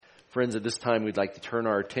Friends, at this time we'd like to turn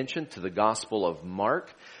our attention to the Gospel of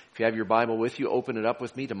Mark. If you have your Bible with you, open it up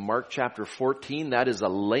with me to Mark chapter 14. That is a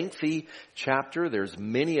lengthy chapter. There's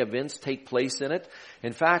many events take place in it.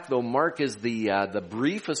 In fact, though Mark is the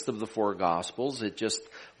briefest of the four Gospels, it just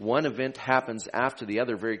one event happens after the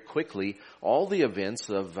other very quickly. All the events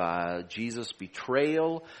of Jesus'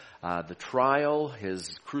 betrayal, the trial,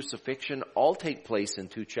 his crucifixion, all take place in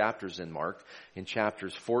two chapters in Mark, in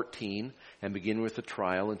chapters 14 and begin with the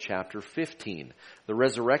trial in chapter 15. The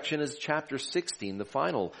resurrection is chapter 16, the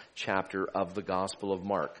final chapter of the Gospel of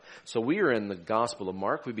Mark. So we are in the Gospel of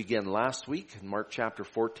Mark. We began last week in Mark chapter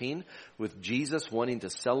 14 with Jesus wanting to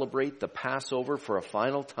celebrate the Passover for a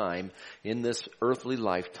final time in this earthly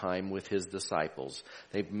lifetime with his disciples.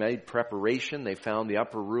 They've made preparation. They found the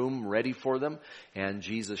upper room ready for them, and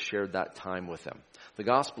Jesus shared that time with them. The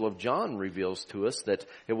Gospel of John reveals to us that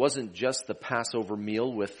it wasn't just the Passover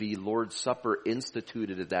meal with the Lord's Supper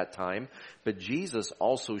instituted at that time, but Jesus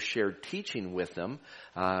also shared teaching with them.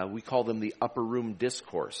 We call them the upper room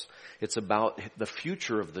discourse. It's about the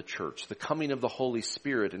future of the church, the coming of the Holy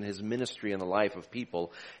Spirit and his ministry in the life of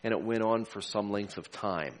people, and it went on for some length of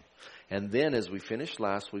time. And then as we finished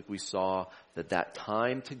last week, we saw that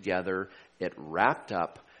time together, it wrapped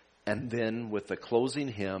up, and then with the closing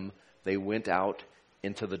hymn, they went out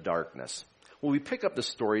into the darkness. Well, we pick up the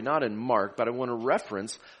story not in Mark, but I want to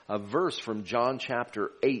reference a verse from John chapter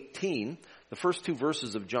 18. The first two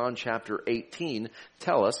verses of John chapter 18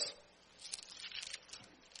 tell us,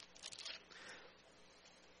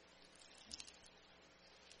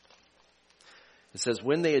 it says,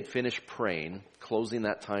 when they had finished praying, closing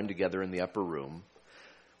that time together in the upper room,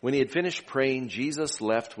 when he had finished praying, Jesus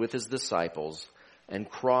left with his disciples and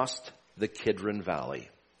crossed the Kidron Valley.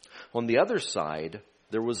 On the other side,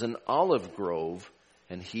 there was an olive grove,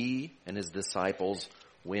 and he and his disciples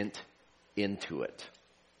went into it.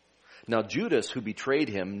 Now Judas, who betrayed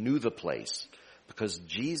him, knew the place, because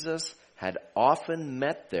Jesus had often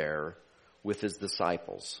met there with his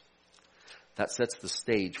disciples. That sets the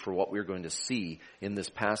stage for what we're going to see in this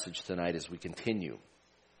passage tonight as we continue.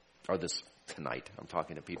 Or this tonight, I'm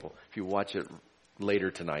talking to people. If you watch it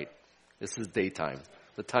later tonight, this is daytime.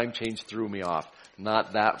 The time change threw me off.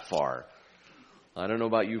 Not that far. I don't know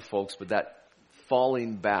about you folks, but that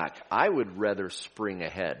falling back, I would rather spring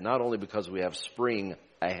ahead. Not only because we have spring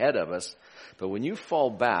ahead of us, but when you fall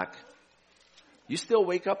back, you still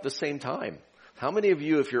wake up the same time. How many of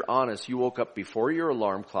you, if you're honest, you woke up before your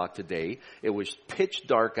alarm clock today, it was pitch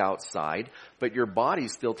dark outside, but your body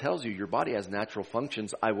still tells you, your body has natural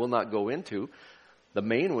functions I will not go into. The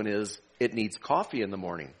main one is it needs coffee in the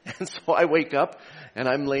morning. And so I wake up and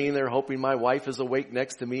I'm laying there hoping my wife is awake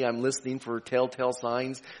next to me. I'm listening for telltale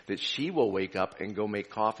signs that she will wake up and go make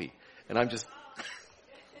coffee. And I'm just,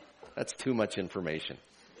 that's too much information.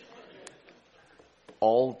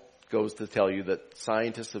 All goes to tell you that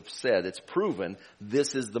scientists have said, it's proven,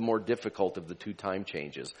 this is the more difficult of the two time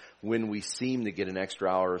changes. When we seem to get an extra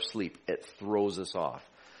hour of sleep, it throws us off.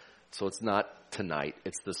 So it's not tonight,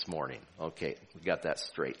 it's this morning. Okay, we got that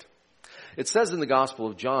straight. It says in the Gospel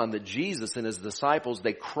of John that Jesus and his disciples,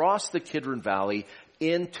 they crossed the Kidron Valley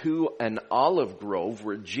into an olive grove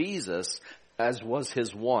where Jesus, as was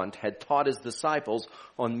his wont, had taught his disciples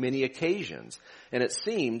on many occasions. And it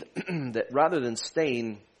seemed that rather than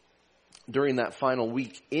staying during that final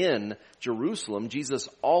week in Jerusalem, Jesus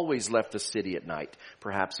always left the city at night.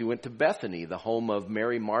 Perhaps he went to Bethany, the home of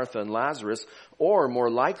Mary, Martha, and Lazarus, or more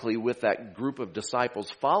likely with that group of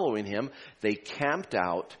disciples following him, they camped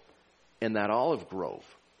out in that olive grove.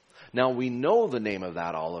 Now we know the name of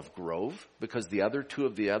that olive grove because the other two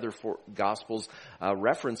of the other four Gospels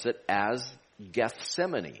reference it as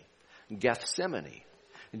Gethsemane. Gethsemane.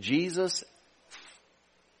 Jesus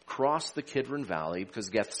crossed the Kidron Valley because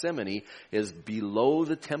Gethsemane is below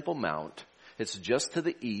the Temple Mount. It's just to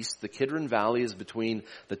the east. The Kidron Valley is between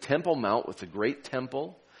the Temple Mount with the great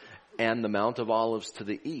temple and the Mount of Olives to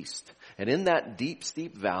the east. And in that deep,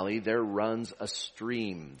 steep valley, there runs a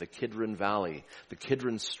stream, the Kidron Valley, the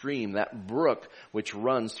Kidron stream, that brook which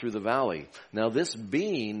runs through the valley. Now, this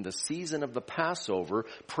being the season of the Passover,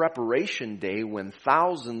 preparation day, when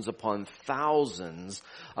thousands upon thousands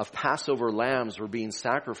of Passover lambs were being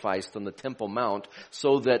sacrificed on the Temple Mount,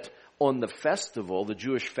 so that on the festival, the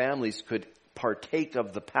Jewish families could partake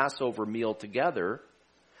of the Passover meal together.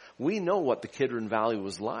 We know what the Kidron Valley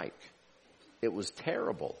was like. It was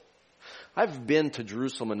terrible. I've been to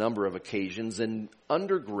Jerusalem a number of occasions, and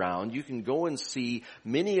underground you can go and see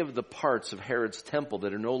many of the parts of Herod's temple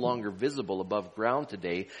that are no longer visible above ground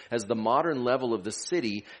today, as the modern level of the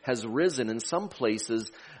city has risen in some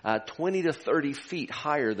places 20 to 30 feet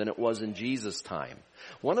higher than it was in Jesus' time.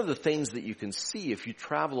 One of the things that you can see if you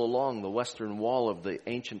travel along the western wall of the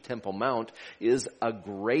ancient Temple Mount is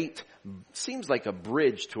seems like a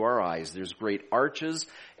bridge to our eyes. There's great arches,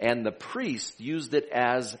 and the priests used it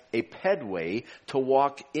as a pedway to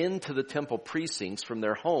walk into the temple precincts from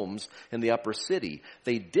their homes in the upper city.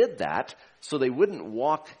 They did that so they wouldn't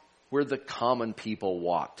walk where the common people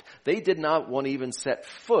walked. They did not want to even set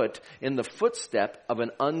foot in the footstep of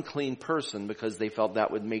an unclean person because they felt that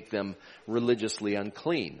would make them religiously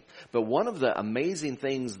unclean. But one of the amazing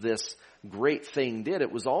things this great thing did,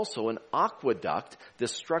 it was also an aqueduct.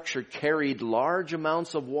 This structure carried large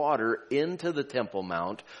amounts of water into the Temple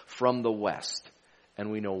Mount from the west.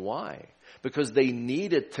 And we know why. Because they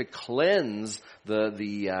needed to cleanse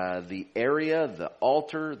the area, the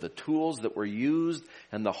altar, the tools that were used,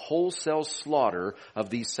 and the wholesale slaughter of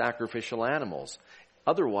these sacrificial animals.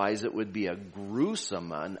 Otherwise, it would be a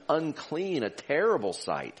gruesome, an unclean, a terrible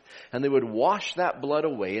sight. And they would wash that blood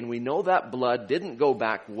away, and we know that blood didn't go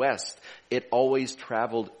back west. It always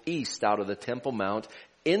traveled east out of the Temple Mount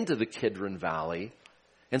into the Kidron Valley.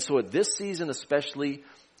 And so at this season especially,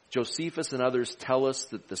 Josephus and others tell us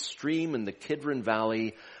that the stream in the Kidron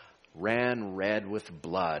Valley ran red with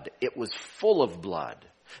blood. It was full of blood.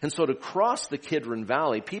 And so to cross the Kidron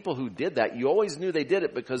Valley, people who did that, you always knew they did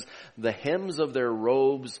it because the hems of their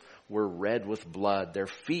robes were red with blood. Their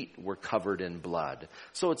feet were covered in blood.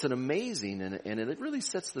 So it's an amazing, and it really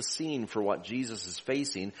sets the scene for what Jesus is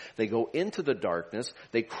facing. They go into the darkness,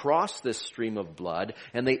 they cross this stream of blood,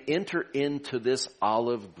 and they enter into this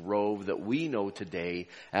olive grove that we know today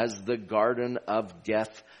as the Garden of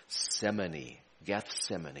Gethsemane.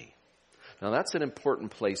 Gethsemane. Now that's an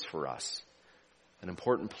important place for us. An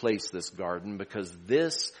important place, this garden, because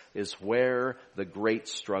this is where the great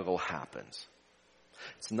struggle happens.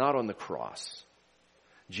 It's not on the cross.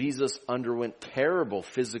 Jesus underwent terrible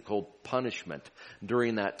physical punishment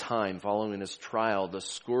during that time following his trial, the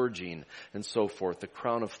scourging and so forth, the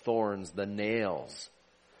crown of thorns, the nails.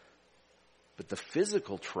 But the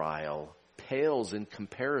physical trial pales in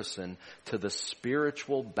comparison to the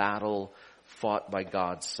spiritual battle fought by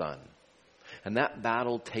God's Son. And that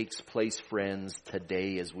battle takes place, friends,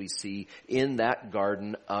 today as we see in that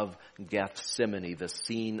Garden of Gethsemane, the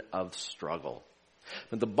scene of struggle.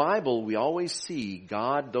 In the Bible, we always see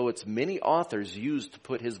God, though it's many authors used to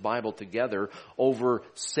put his Bible together over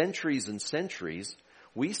centuries and centuries,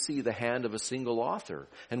 we see the hand of a single author.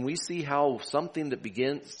 And we see how something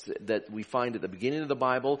that we find at the beginning of the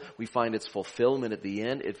Bible, we find its fulfillment at the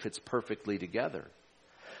end, it fits perfectly together.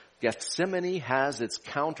 Gethsemane has its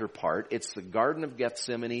counterpart. It's the Garden of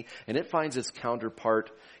Gethsemane, and it finds its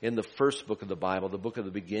counterpart in the first book of the Bible, the book of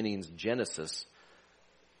the beginnings, Genesis,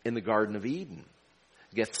 in the Garden of Eden.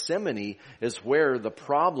 Gethsemane is where the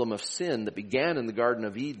problem of sin that began in the Garden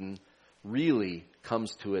of Eden really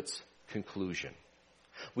comes to its conclusion.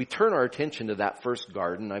 We turn our attention to that first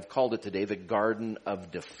garden. I've called it today the Garden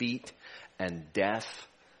of Defeat and Death.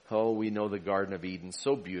 Oh, we know the Garden of Eden,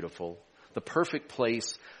 so beautiful. The perfect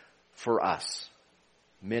place for us,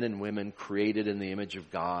 men and women created in the image of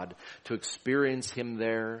God, to experience him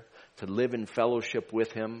there, to live in fellowship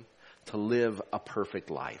with him, to live a perfect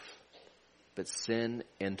life. But sin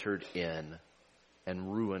entered in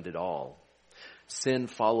and ruined it all. Sin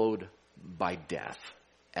followed by death,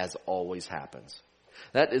 as always happens.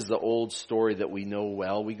 That is the old story that we know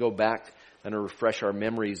well. We go back and refresh our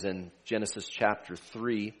memories in Genesis chapter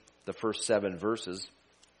 3, the first 7 verses.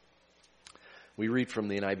 We read from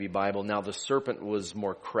the NIV Bible, "Now the serpent was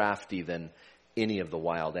more crafty than any of the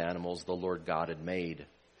wild animals the Lord God had made.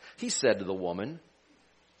 He said to the woman,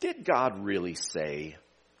 'Did God really say,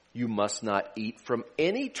 you must not eat from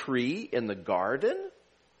any tree in the garden?'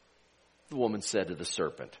 The woman said to the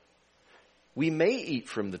serpent, 'We may eat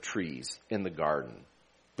from the trees in the garden,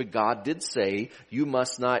 but God did say, you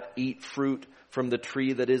must not eat fruit from the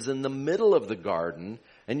tree that is in the middle of the garden,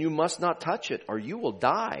 and you must not touch it, or you will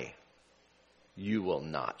die.' 'You will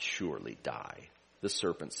not surely die,' the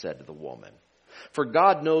serpent said to the woman. 'For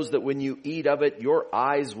God knows that when you eat of it, your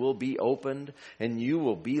eyes will be opened, and you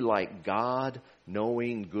will be like God,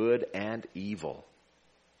 knowing good and evil.'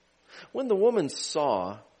 When the woman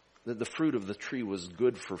saw that the fruit of the tree was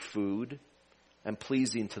good for food and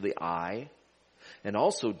pleasing to the eye, and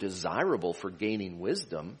also desirable for gaining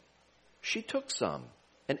wisdom, she took some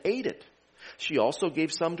and ate it. She also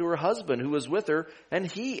gave some to her husband who was with her, and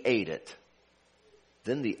he ate it.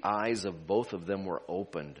 Then the eyes of both of them were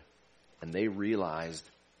opened, and they realized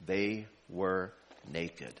they were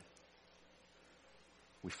naked."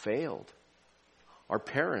 We failed. Our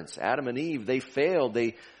parents, Adam and Eve, they failed.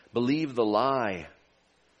 They believed the lie.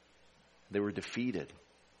 They were defeated.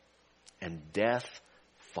 And death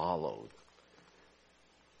followed.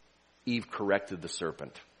 Eve corrected the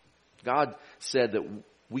serpent. God said that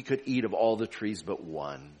we could eat of all the trees but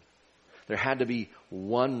one. There had to be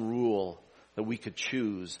one rule that we could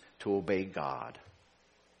choose to obey God.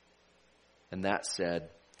 And that said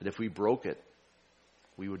that if we broke it,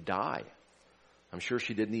 we would die. I'm sure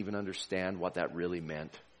she didn't even understand what that really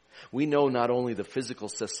meant. We know not only the physical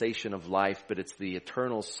cessation of life, but it's the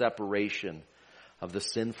eternal separation of the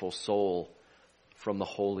sinful soul from the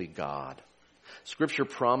holy God. Scripture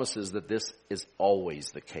promises that this is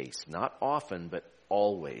always the case. Not often, but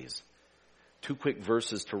always. Two quick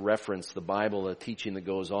verses to reference the Bible, a teaching that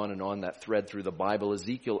goes on and on, that thread through the Bible.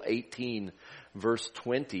 Ezekiel 18, verse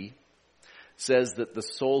 20, says that the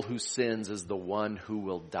soul who sins is the one who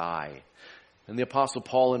will die. And the Apostle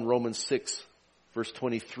Paul in Romans 6, verse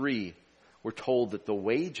 23, we're told that the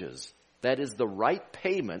wages, that is the right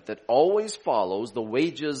payment that always follows the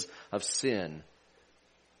wages of sin,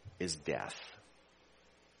 is death.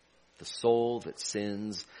 The soul that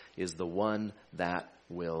sins is the one that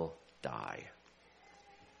will die.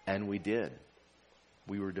 And we did.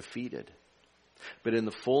 We were defeated. But in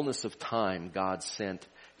the fullness of time, God sent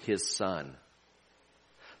His Son,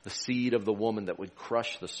 the seed of the woman that would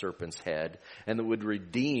crush the serpent's head and that would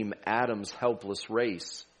redeem Adam's helpless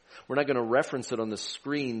race. We're not going to reference it on the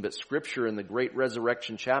screen, but Scripture in the great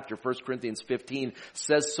resurrection chapter, 1 Corinthians 15,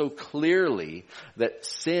 says so clearly that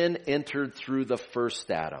sin entered through the first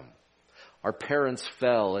Adam. Our parents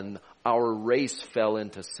fell and our race fell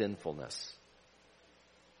into sinfulness.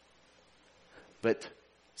 But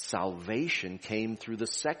salvation came through the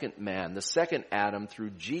second man, the second Adam, through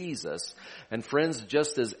Jesus. And friends,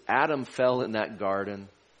 just as Adam fell in that garden,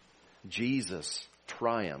 Jesus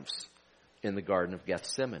triumphs in the Garden of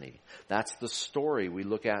Gethsemane. That's the story we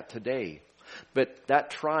look at today. But that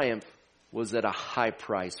triumph was at a high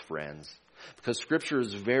price, friends. Because Scripture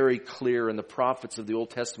is very clear, and the prophets of the Old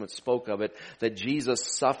Testament spoke of it, that Jesus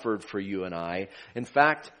suffered for you and I. In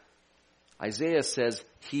fact, Isaiah says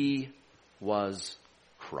He was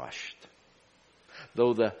crushed.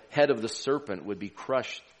 Though the head of the serpent would be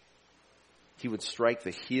crushed, He would strike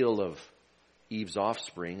the heel of Eve's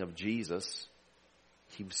offspring, of Jesus.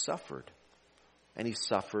 He suffered. And He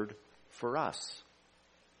suffered for us.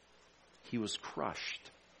 He was crushed,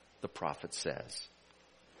 the prophet says.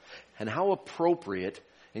 And how appropriate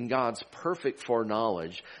in God's perfect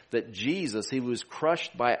foreknowledge that Jesus, He was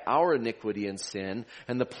crushed by our iniquity and sin,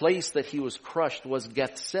 and the place that He was crushed was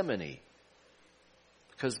Gethsemane.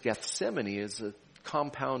 Because Gethsemane is a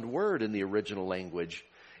compound word in the original language.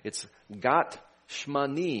 It's gat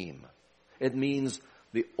shmanim. It means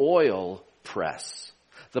the oil press.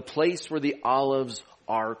 The place where the olives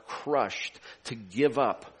are crushed to give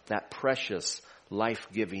up that precious,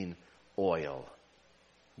 life-giving oil.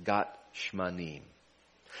 Gat shmanim.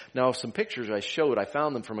 Now, some pictures I showed, I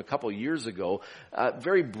found them from a couple years ago,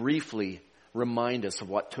 very briefly remind us of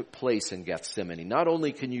what took place in Gethsemane. Not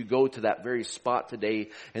only can you go to that very spot today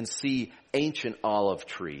and see ancient olive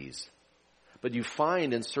trees, but you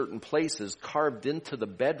find in certain places, carved into the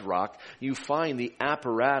bedrock, you find the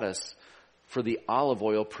apparatus for the olive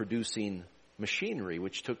oil producing machinery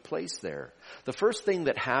which took place there. The first thing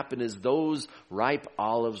that happened is those ripe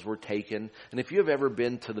olives were taken. And if you have ever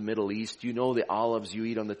been to the Middle East, you know the olives you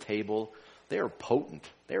eat on the table, they are potent,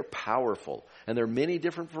 they're powerful, and there are many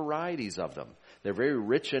different varieties of them. They're very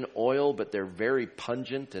rich in oil, but they're very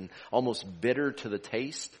pungent and almost bitter to the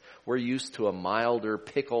taste. We're used to a milder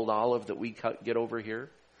pickled olive that we get over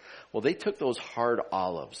here. Well, they took those hard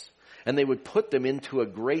olives and they would put them into a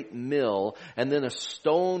great mill, and then a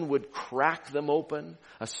stone would crack them open.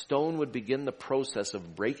 A stone would begin the process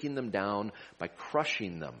of breaking them down by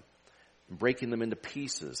crushing them, breaking them into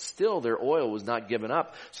pieces. Still, their oil was not given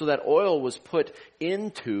up, so that oil was put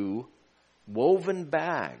into woven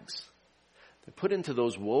bags. They put into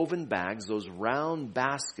those woven bags, those round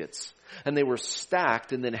baskets, and they were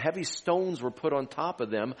stacked, and then heavy stones were put on top of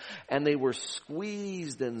them, and they were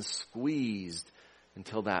squeezed and squeezed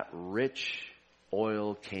until that rich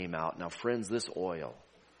oil came out. Now, friends, this oil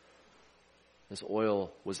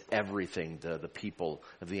was everything to the people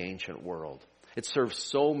of the ancient world. It served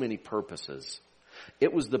so many purposes.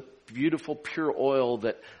 It was the beautiful, pure oil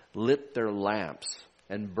that lit their lamps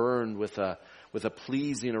and burned with a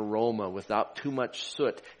pleasing aroma without too much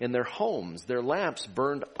soot in their homes. Their lamps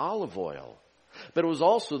burned olive oil. But it was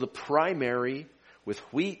also the primary with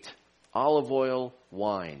wheat, olive oil,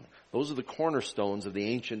 wine. Those are the cornerstones of the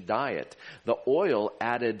ancient diet. The oil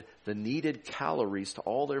added the needed calories to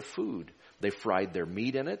all their food. They fried their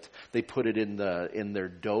meat in it. They put it in their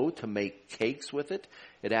dough to make cakes with it.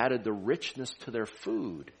 It added the richness to their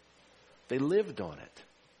food. They lived on it.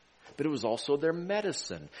 but it was also their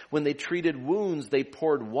medicine. When they treated wounds, they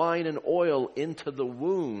poured wine and oil into the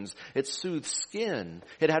wounds. It soothed skin.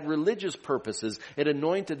 It had religious purposes. It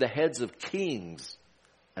anointed the heads of kings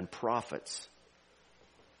and prophets.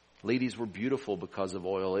 Ladies were beautiful because of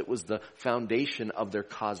oil. It was the foundation of their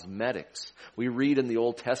cosmetics. We read in the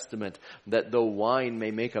Old Testament that though wine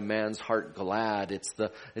may make a man's heart glad, it's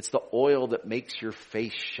the oil that makes your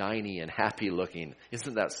face shiny and happy looking.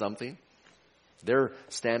 Isn't that something? Their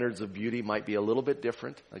standards of beauty might be a little bit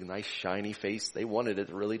different. Like a nice shiny face. They wanted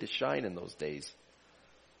it really to shine in those days.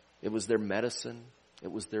 It was their medicine.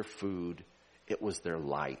 It was their food. It was their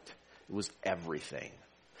light. It was everything.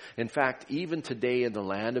 In fact, even today in the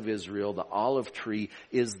land of Israel, the olive tree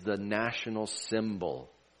is the national symbol.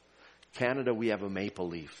 Canada, we have a maple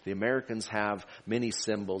leaf. The Americans have many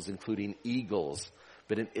symbols, including eagles.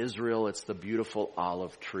 But in Israel, it's the beautiful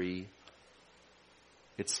olive tree.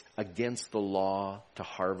 It's against the law to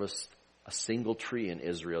harvest a single tree in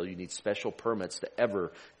Israel. You need special permits to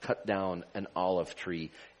ever cut down an olive tree,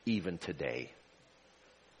 even today.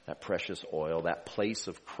 That precious oil, that place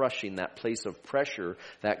of crushing, that place of pressure,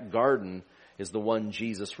 that garden is the one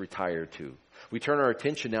Jesus retired to. We turn our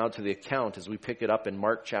attention now to the account as we pick it up in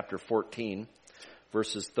Mark chapter 14,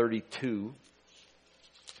 verses 32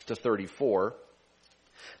 to 34.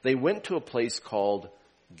 They went to a place called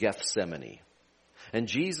Gethsemane. And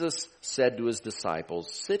Jesus said to his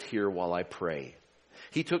disciples, "Sit here while I pray."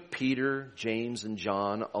 He took Peter, James, and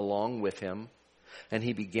John along with him, and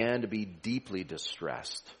he began to be deeply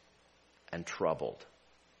distressed and troubled.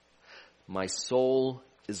 "My soul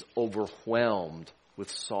is overwhelmed with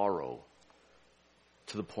sorrow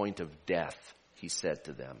to the point of death," he said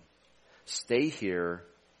to them. "Stay here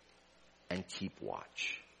and keep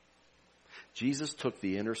watch." Jesus took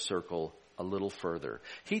the inner circle a little further.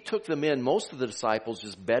 He took them in. Most of the disciples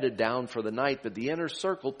just bedded down for the night, but the inner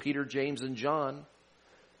circle, Peter, James, and John,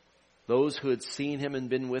 those who had seen him and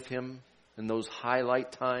been with him in those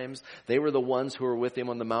highlight times, they were the ones who were with him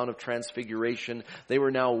on the Mount of Transfiguration. They were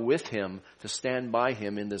now with him to stand by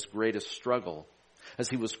him in this greatest struggle as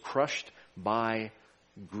he was crushed by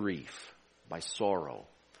grief, by sorrow.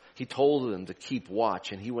 He told them to keep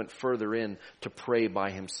watch, and he went further in to pray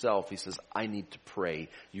by himself. He says, "I need to pray.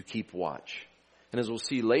 You keep watch." And as we'll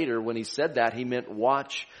see later, when he said that, he meant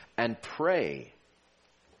watch and pray.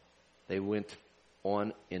 They went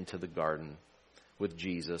on into the garden with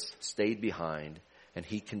Jesus, stayed behind, and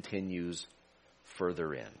he continues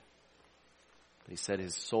further in. He said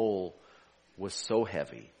his soul was so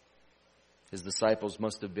heavy. His disciples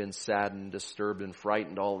must have been saddened, disturbed, and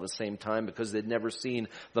frightened all at the same time because they'd never seen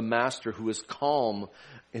the master who was calm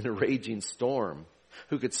in a raging storm,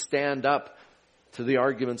 who could stand up to the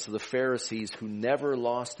arguments of the Pharisees, who never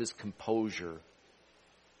lost his composure.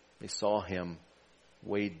 They saw him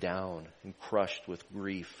weighed down and crushed with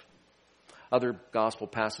grief. Other gospel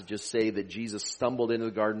passages say that Jesus stumbled into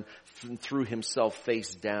the garden and threw himself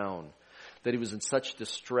face down, that he was in such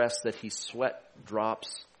distress that he sweat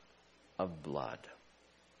drops of blood.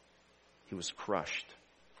 He was crushed.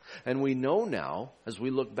 And we know now, as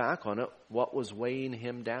we look back on it, what was weighing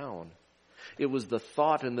him down. It was the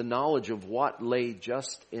thought and the knowledge of what lay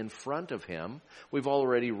just in front of him. We've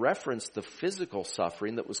already referenced the physical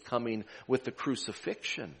suffering that was coming with the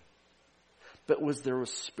crucifixion. But was there a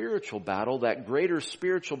spiritual battle, that greater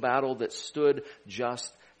spiritual battle that stood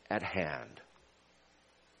just at hand?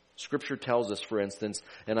 Scripture tells us, for instance,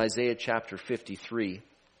 in Isaiah chapter 53,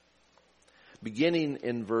 beginning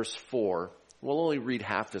in verse 4, we'll only read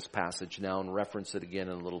half this passage now and reference it again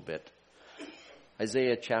in a little bit.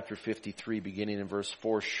 Isaiah chapter 53, beginning in verse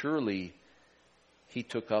 4, "Surely he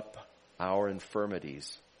took up our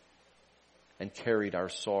infirmities and carried our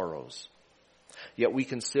sorrows. Yet we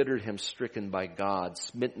considered him stricken by God,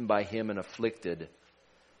 smitten by him and afflicted.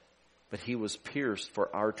 But he was pierced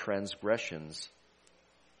for our transgressions.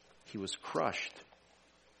 He was crushed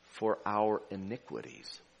for our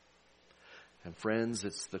iniquities." And friends,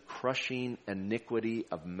 it's the crushing iniquity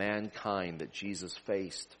of mankind that Jesus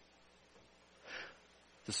faced.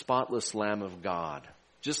 The spotless Lamb of God.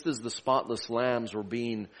 Just as the spotless lambs were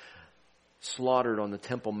being slaughtered on the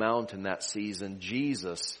Temple Mount in that season,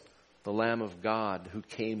 Jesus, the Lamb of God who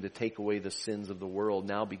came to take away the sins of the world,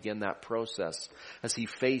 now began that process as he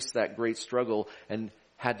faced that great struggle and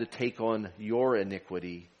had to take on your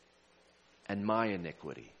iniquity and my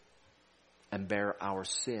iniquity and bear our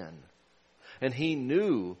sin. And he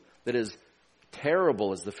knew that as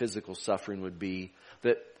terrible as the physical suffering would be,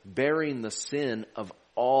 that bearing the sin of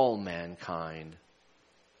all mankind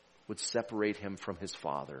would separate him from his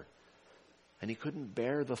Father. And he couldn't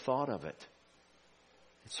bear the thought of it.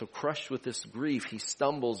 And so crushed with this grief, he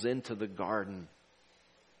stumbles into the garden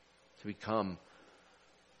to become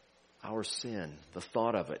our sin. The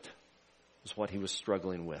thought of it is what he was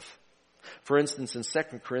struggling with. For instance, in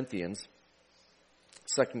 2 Corinthians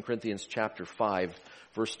chapter 5,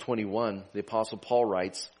 verse 21, the Apostle Paul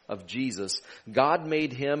writes of Jesus, God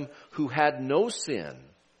made him who had no sin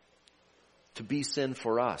to be sin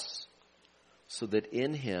for us, so that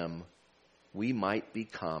in him we might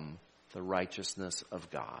become the righteousness of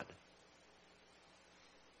God.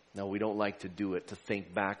 Now, we don't like to do it, to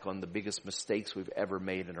think back on the biggest mistakes we've ever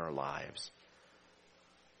made in our lives.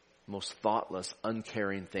 Most thoughtless,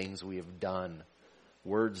 uncaring things we have done.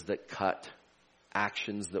 Words that cut.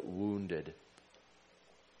 Actions that wounded.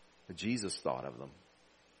 But Jesus thought of them.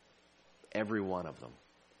 Every one of them.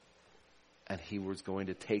 And he was going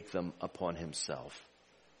to take them upon himself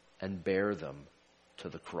and bear them to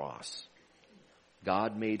the cross.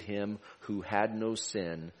 God made him who had no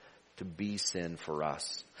sin to be sin for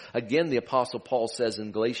us. Again, the Apostle Paul says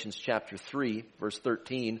in Galatians chapter 3, verse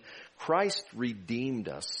 13, Christ redeemed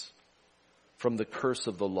us from the curse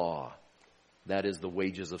of the law. That is, the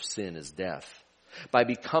wages of sin is death. By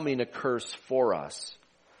becoming a curse for us.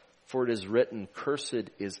 For it is written, cursed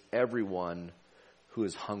is everyone who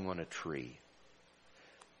is hung on a tree.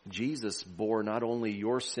 Jesus bore not only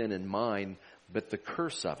your sin and mine, but the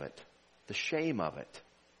curse of it, the shame of it,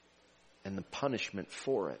 and the punishment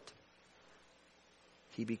for it.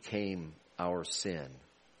 He became our sin.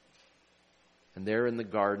 And there in the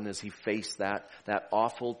garden, as he faced that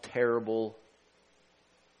awful, terrible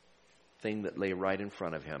thing that lay right in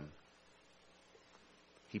front of him,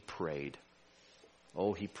 he prayed.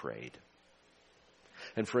 Oh, he prayed.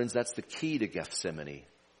 And friends, that's the key to Gethsemane.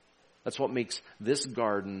 That's what makes this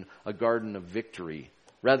garden a garden of victory.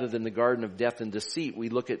 Rather than the garden of death and deceit, we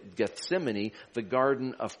look at Gethsemane, the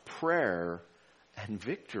garden of prayer and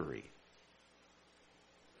victory.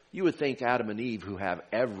 You would think Adam and Eve, who have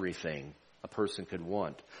everything a person could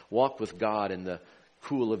want, walk with God in the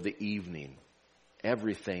cool of the evening,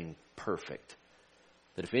 everything perfect,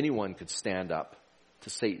 that if anyone could stand up to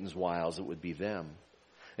Satan's wiles, it would be them.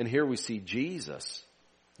 And here we see Jesus,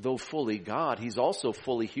 though fully God, he's also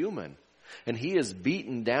fully human. And he is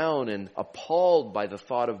beaten down and appalled by the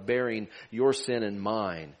thought of bearing your sin and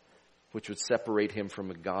mine, which would separate him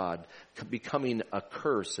from a God, becoming a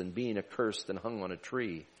curse and being accursed and hung on a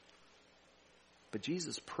tree. But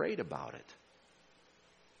Jesus prayed about it.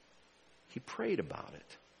 He prayed about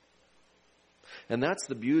it. And that's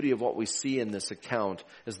the beauty of what we see in this account,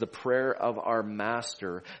 is the prayer of our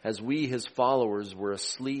Master as we, his followers, were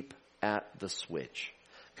asleep at the switch.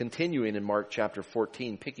 Continuing in Mark chapter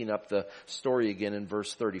 14, picking up the story again in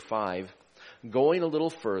verse 35, going a little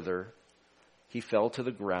further, he fell to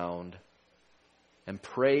the ground and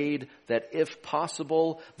prayed that if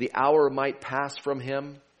possible, the hour might pass from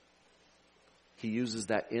him. He uses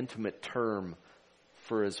that intimate term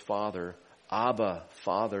for his Father. Abba,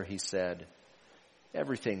 Father, he said,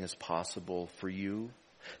 everything is possible for you.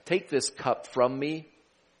 Take this cup from me,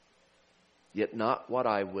 yet not what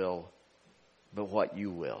I will, but what you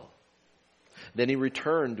will. Then he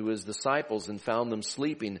returned to his disciples and found them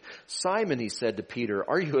sleeping. Simon, he said to Peter,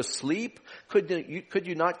 are you asleep? Could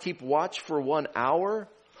you not keep watch for 1 hour?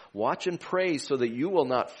 Watch and pray so that you will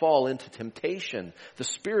not fall into temptation. The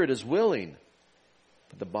spirit is willing,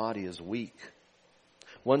 but the body is weak.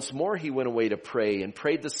 Once more he went away to pray and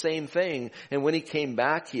prayed the same thing. And when he came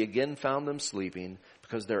back, he again found them sleeping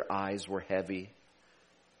because their eyes were heavy.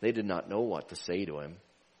 They did not know what to say to him.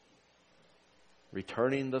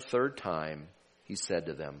 Returning the third time, he said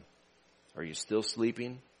to them, are you still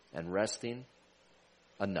sleeping and resting?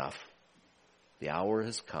 Enough. The hour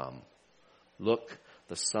has come. Look,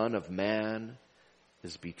 the Son of Man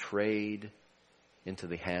is betrayed into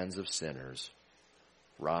the hands of sinners.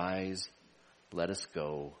 Rise, let us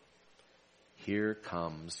go. Here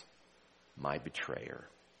comes my betrayer.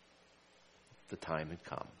 The time had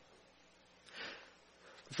come.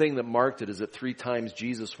 The thing that marked it is that 3 times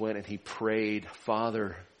Jesus went and he prayed,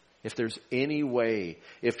 Father, if there's any way,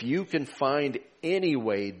 if you can find any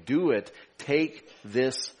way, do it. Take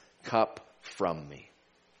this cup from me.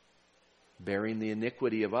 Bearing the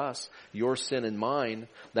iniquity of us, your sin and mine,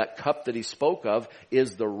 that cup that he spoke of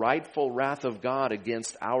is the rightful wrath of God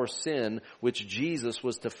against our sin, which Jesus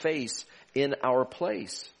was to face in our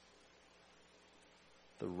place.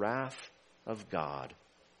 The wrath of God.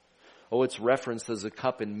 Oh, it's referenced as a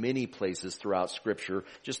cup in many places throughout Scripture.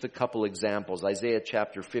 Just a couple examples. Isaiah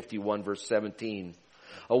chapter 51, verse 17.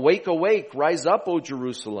 Awake, awake, rise up, O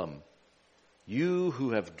Jerusalem. You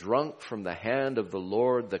who have drunk from the hand of the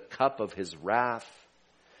Lord the cup of his wrath,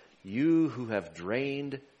 You who have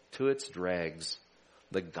drained to its dregs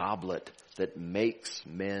the goblet that makes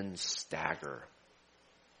men stagger,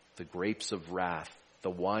 the grapes of wrath, the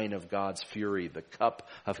wine of God's fury, the cup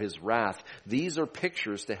of his wrath. These are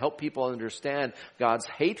pictures to help people understand God's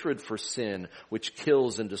hatred for sin, which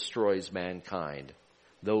kills and destroys mankind,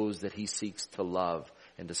 those that he seeks to love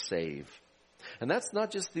and to save. And that's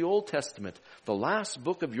not just the Old Testament. The last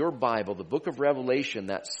book of your Bible, the book of Revelation,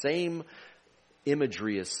 that same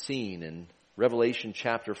imagery is seen in Revelation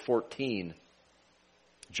chapter 14.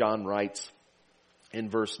 John writes in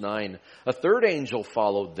verse 9, a third angel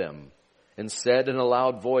followed them and said in a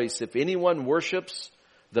loud voice, if anyone worships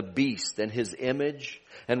the beast and his image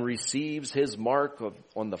and receives his mark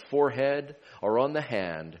on the forehead or on the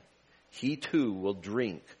hand, he too will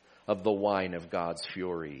drink of the wine of God's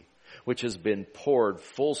fury, which has been poured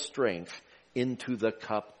full strength into the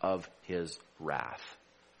cup of his wrath.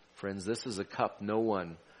 Friends, this is a cup no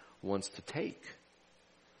one wants to take.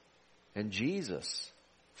 And Jesus,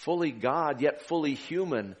 fully God yet fully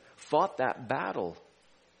human, fought that battle.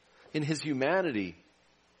 In his humanity,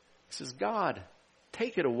 he says, God,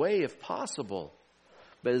 take it away if possible.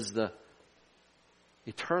 But as the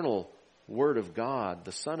eternal Word of God,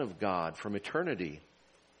 the Son of God from eternity,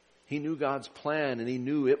 he knew God's plan, and he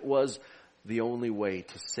knew it was the only way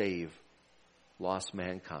to save lost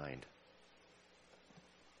mankind.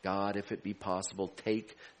 God, if it be possible,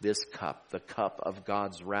 take this cup, the cup of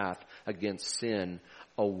God's wrath against sin,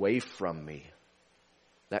 away from me.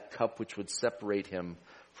 That cup which would separate him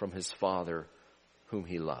from his Father whom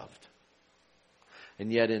he loved.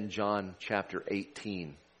 And yet in John chapter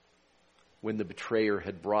 18, when the betrayer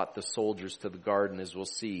had brought the soldiers to the garden, as we'll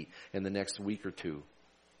see in the next week or two,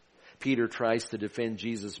 Peter tries to defend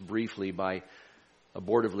Jesus briefly by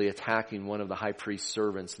abortively attacking one of the high priest's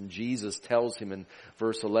servants. And Jesus tells him in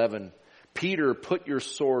verse 11, Peter, put your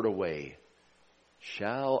sword away.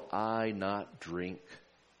 Shall I not drink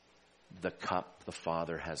the cup the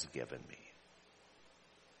Father has given me?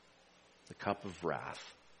 The cup of wrath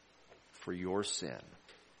for your sin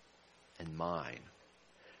and mine.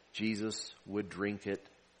 Jesus would drink it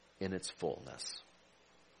in its fullness.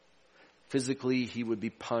 Physically, he would be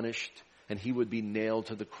punished and he would be nailed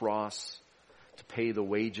to the cross to pay the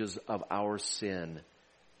wages of our sin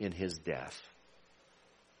in his death.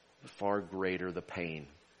 Far greater the pain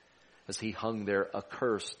as he hung there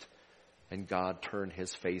accursed and God turned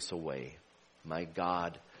his face away. My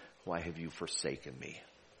God, why have you forsaken me?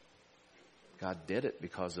 God did it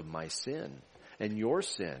because of my sin and your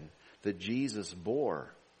sin that Jesus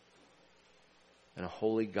bore. And a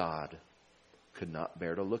holy God could not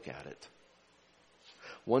bear to look at it.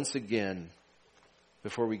 Once again,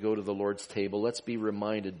 before we go to the Lord's table, let's be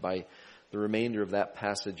reminded by the remainder of that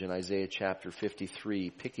passage in Isaiah chapter 53,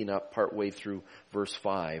 picking up partway through verse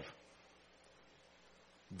 5.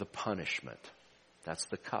 The punishment. That's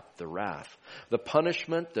the cup, the wrath. The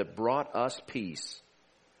punishment that brought us peace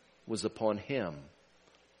was upon him.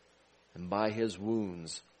 And by his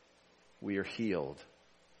wounds we are healed.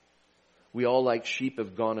 We all like sheep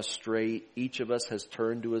have gone astray. Each of us has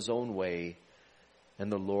turned to his own way.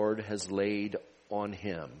 And the Lord has laid on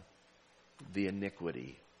him the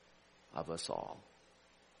iniquity of us all.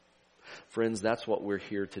 Friends, that's what we're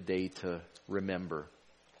here today to remember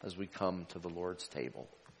as we come to the Lord's table.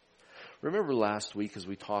 Remember last week as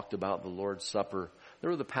we talked about the Lord's Supper, there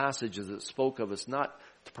were the passages that spoke of us not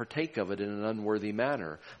to partake of it in an unworthy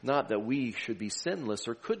manner. Not that we should be sinless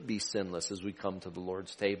or could be sinless as we come to the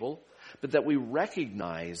Lord's table, but that we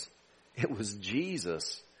recognize it was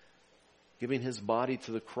Jesus giving his body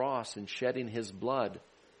to the cross and shedding his blood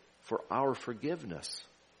for our forgiveness.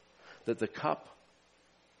 That the cup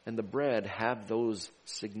and the bread have those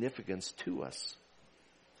significance to us.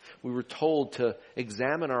 We were told to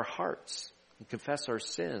examine our hearts and confess our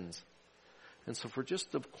sins. And so for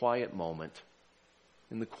just a quiet moment,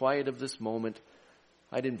 in the quiet of this moment,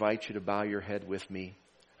 I'd invite you to bow your head with me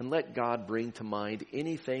and let God bring to mind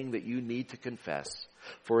anything that you need to confess.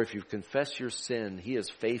 For if you confess your sin, he is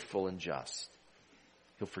faithful and just.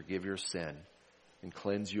 He'll forgive your sin and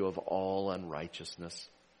cleanse you of all unrighteousness.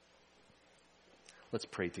 Let's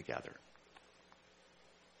pray together.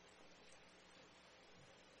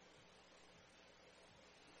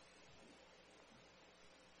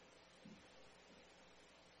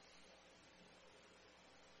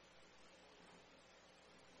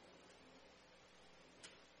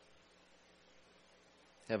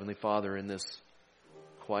 Heavenly Father, in this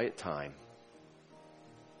quiet time,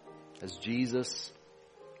 as Jesus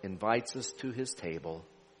invites us to his table,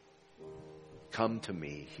 come to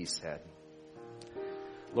me, he said.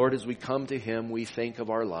 Lord, as we come to him, we think of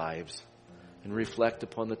our lives, and reflect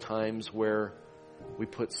upon the times where we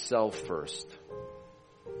put self first.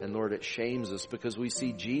 And Lord, it shames us because we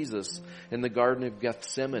see Jesus in the Garden of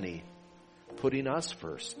Gethsemane putting us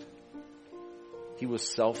first. He was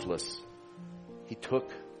selfless. He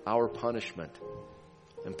took our punishment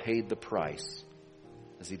and paid the price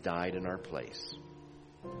as he died in our place.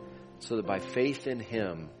 So that by faith in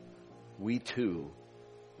him, we too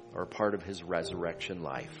are part of his resurrection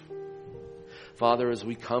life. Father, as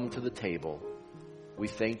we come to the table, we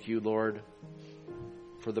thank you, Lord,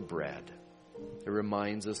 for the bread. It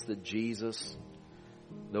reminds us that Jesus,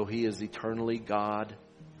 though he is eternally God,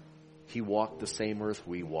 he walked the same earth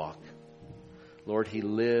we walk. Lord, he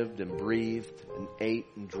lived and breathed and ate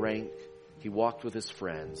and drank. He walked with his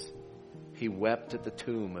friends. He wept at the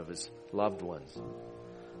tomb of his loved ones.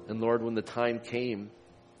 And Lord, when the time came,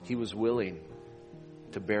 he was willing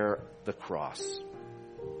to bear the cross,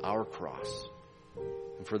 our cross.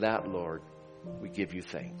 And for that, Lord, we give you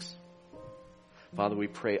thanks. Father, we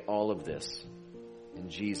pray all of this in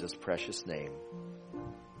Jesus' precious name.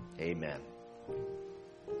 Amen.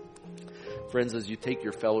 Friends, as you take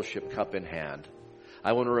your fellowship cup in hand,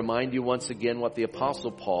 I want to remind you once again what the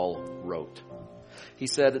Apostle Paul wrote. He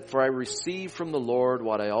said, "For I received from the Lord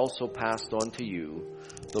what I also passed on to you.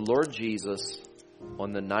 The Lord Jesus,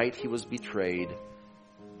 on the night he was betrayed,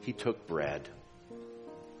 he took bread.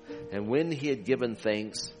 And when he had given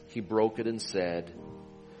thanks, he broke it and said,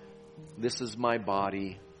 'This is my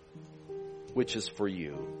body, which is for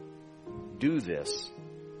you. Do this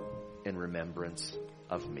in remembrance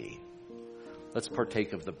of me.'" Let's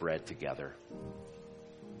partake of the bread together.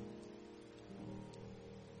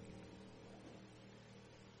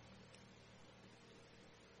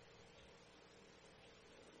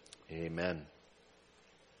 Amen.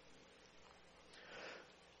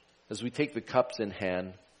 As we take the cups in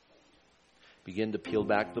hand, begin to peel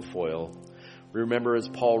back the foil. Remember, as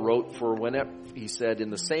Paul wrote, for whenever he said, in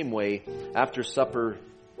the same way, after supper,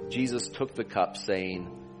 Jesus took the cup, saying,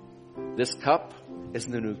 "This cup is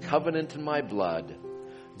the new covenant in my blood.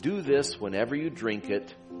 Do this whenever you drink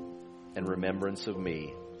it in remembrance of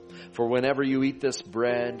me. For whenever you eat this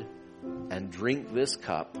bread and drink this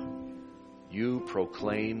cup, you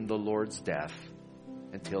proclaim the Lord's death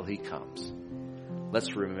until he comes."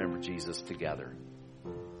 Let's remember Jesus together.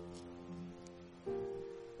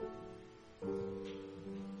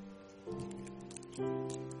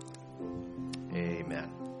 Amen.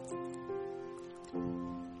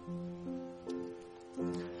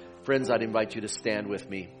 Friends, I'd invite you to stand with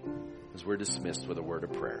me as we're dismissed with a word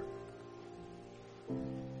of prayer.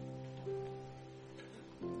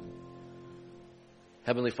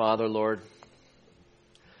 Heavenly Father, Lord,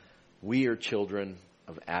 we are children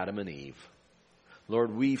of Adam and Eve.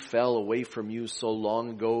 Lord, we fell away from you so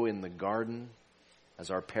long ago in the garden as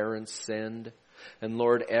our parents sinned. And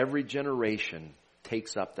Lord, every generation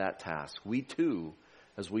takes up that task. We too,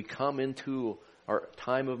 as we come into our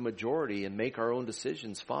time of majority and make our own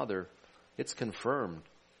decisions, Father, it's confirmed.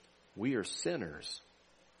 We are sinners.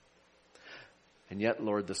 And yet,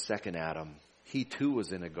 Lord, the second Adam, he too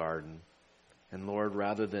was in a garden. And Lord,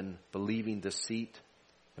 rather than believing deceit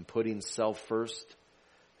and putting self first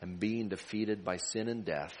and being defeated by sin and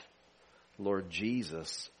death, Lord,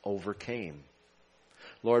 Jesus overcame.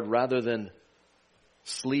 Lord, rather than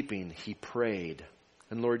sleeping, he prayed.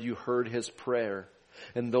 And Lord, you heard his prayer.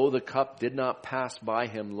 And though the cup did not pass by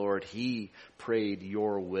him, Lord, he prayed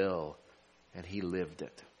your will and he lived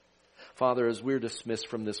it. Father, as we're dismissed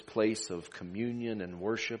from this place of communion and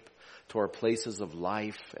worship to our places of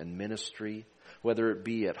life and ministry, whether it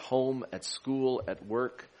be at home, at school, at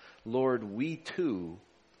work, Lord, we too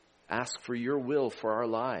ask for your will for our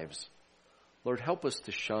lives. Lord, help us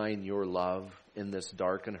to shine your love in this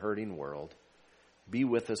dark and hurting world. Be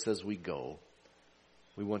with us as we go.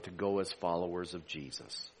 We want to go as followers of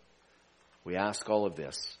Jesus. We ask all of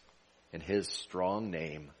this in his strong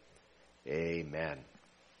name. Amen.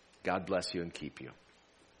 God bless you and keep you.